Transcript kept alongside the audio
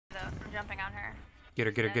jumping on her. Get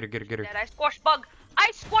her, get her, get her, get her, get her. Dead. I squash bug!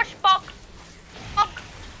 I squash bug! Bug!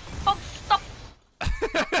 Bug, stop!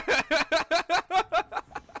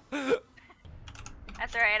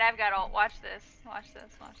 That's alright, I've got ult. Watch this. Watch this,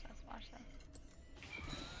 watch this, watch this.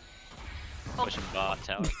 Pushing bot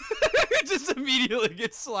tower. Just immediately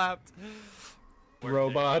get slapped.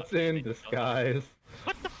 Robots in disguise.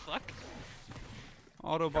 What the fuck?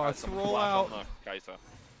 Autobots, roll out. Kai'Sa.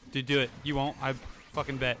 Dude, do it. You won't. I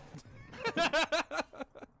fucking bet.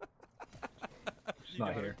 She's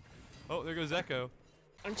not here. Oh, there goes Echo.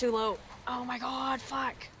 I'm too low. Oh my god,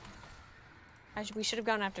 fuck. We should have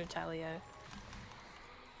gone after Talia.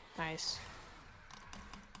 Nice.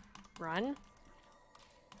 Run?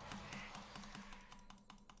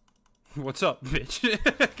 What's up, bitch?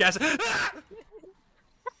 Gas.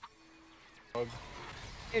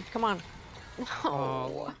 Dude, come on.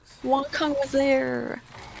 Oh, Wukong was there.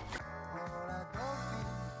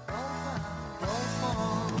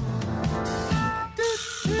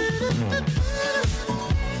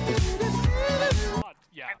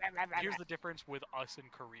 Yeah, here's the difference with us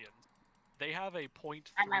and Koreans. They have a .3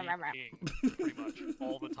 ping pretty much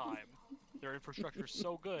all the time. Their infrastructure is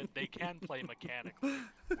so good, they can play mechanically.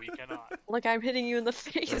 We cannot. Look, I'm hitting you in the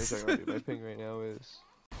face. My ping right now is.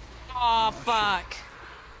 Oh, fuck.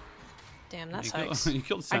 Damn, that sucks. You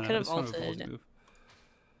killed Senna. I could have That's not a ballsy ulted. move.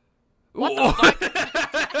 What Whoa! the fuck?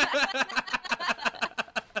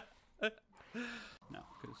 No,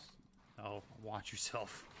 because oh, watch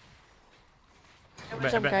yourself.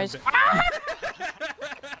 What's up, guys?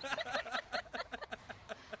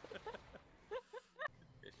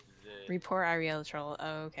 Report Ariella troll.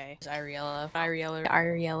 Oh, okay. It's Ariella.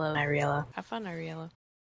 Ariella. Have fun, Ariella.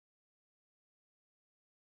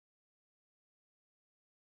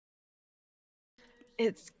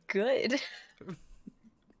 It's good.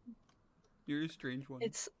 You're a strange one.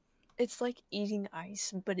 It's like eating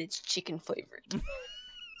ice, but it's chicken flavored.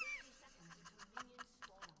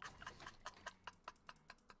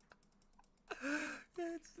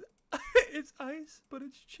 It's ice, but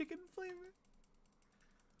it's chicken flavor.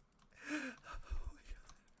 Oh my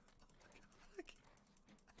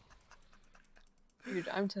god. Dude,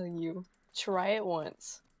 I'm telling you, try it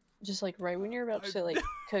once. Just like right when you're about to like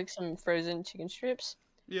cook some frozen chicken strips,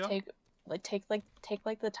 Yeah. take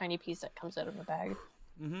the tiny piece that comes out of the bag,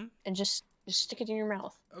 and just stick it in your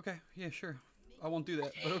mouth. Okay. Yeah. Sure. I won't do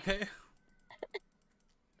that, but okay.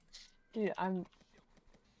 Dude, I'm.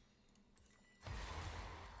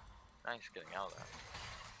 Nice getting out of that.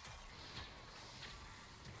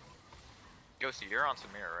 Ghosty, you're on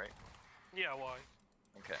Samira, right? Yeah, why?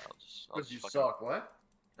 Okay, I'll just. Because you suck, what?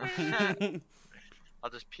 I'll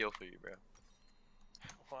just peel for you, bro.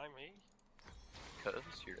 Why me? Cause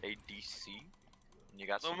you're ADC, and you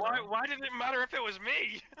got Then some. why did it matter if it was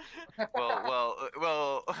me? well, if it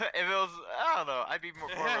was, I don't know, I'd be more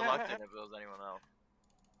reluctant if it was anyone else.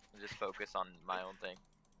 I'll just focus on my own thing.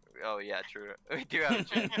 Oh yeah, true. We do have a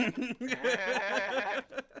chance.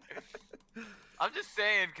 I'm just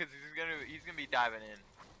saying, cause he's gonna be diving in.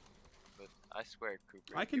 But I swear,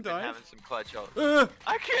 Cooper, I can you've been dive. having some clutch out. I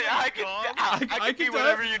I can can be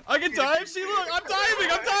whatever dive. you. I can dive. See, look, I'm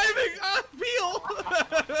diving. I'm diving.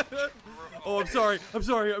 Peel. Oh, I'm sorry. I'm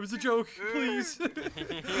sorry. It was a joke. Please.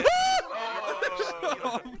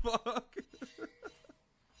 Oh, fuck.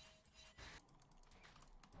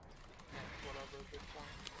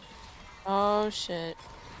 Oh shit.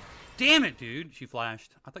 Damn it, dude. She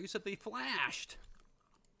flashed. I thought you said they flashed.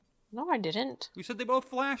 No, I didn't. You said they both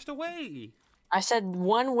flashed away. I said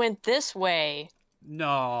one went this way.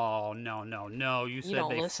 No. You said don't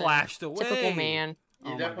they listen. flashed away. Typical man.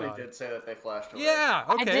 You definitely did say that they flashed away. Yeah,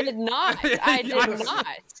 okay. I did not. I did not.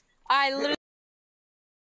 I literally.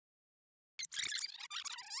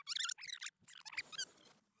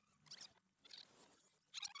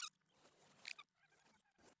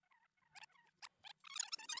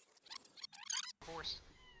 Of course.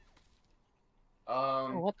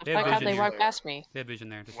 What the They had fuck? How'd they vision. walk past me? They had vision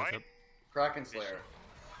there. Just What? up. Kraken Slayer.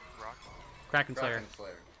 Rock. Kraken Slayer. Kraken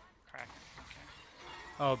Slayer. Crack. Okay.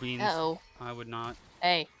 Oh, beans. Uh oh. I would not.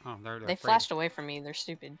 Hey, Oh, they're they afraid. flashed away from me. They're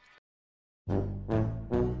stupid.